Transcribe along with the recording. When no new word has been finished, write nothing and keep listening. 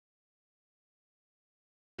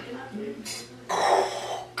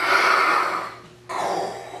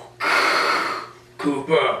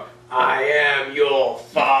Cooper, I am your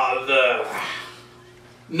father.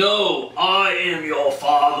 No, I am your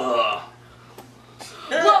father.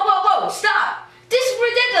 Whoa, stop! This is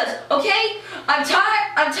ridiculous, okay? I'm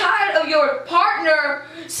tired of your partner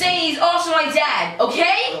saying he's also my dad,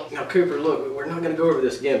 okay? Now, Cooper, look, we're not gonna go over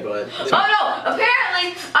this again, bud. Oh no,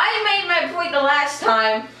 apparently I made my point the last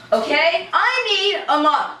time, okay? I need a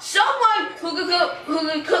mom, someone who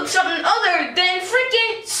can cook something other than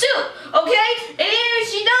freaking soup, okay? And even if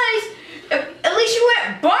she does, at least you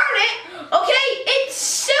wouldn't burn it, okay? It's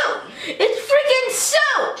soup! It's freaking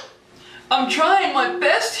soup! I'm trying my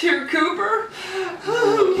best here, Cooper.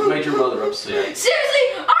 You made your mother upset. Seriously,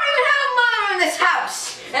 I don't even have a mother in this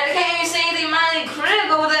house! And I can't even say anything mildly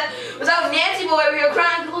critical without Nancy boy over here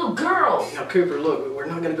crying like a little girl. Now, Cooper, look, we're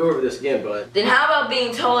not gonna go over this again, bud. Then how about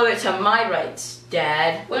being tolerant to my rights,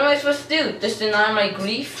 Dad? What am I supposed to do? Just deny my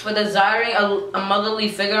grief for desiring a motherly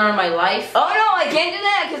figure in my life? Oh no, I can't do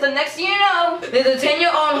that, because the next thing you know, there's a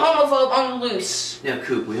 10-year-old homophobe on the loose. Now,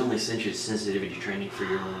 Coop, we only sent you sensitivity training for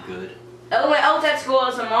your own good. I went out at school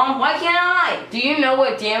as a mom, why can't I? Do you know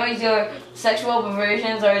what damage your sexual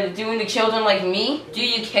perversions are doing to children like me? Do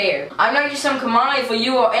you care? I'm not just some commodity for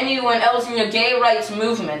you or anyone else in your gay rights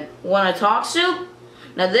movement. Wanna talk soup?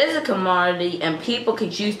 Now there's a commodity and people can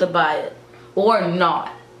choose to buy it. Or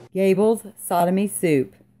not. Gable's Sodomy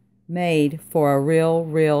Soup. Made for a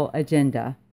real agenda.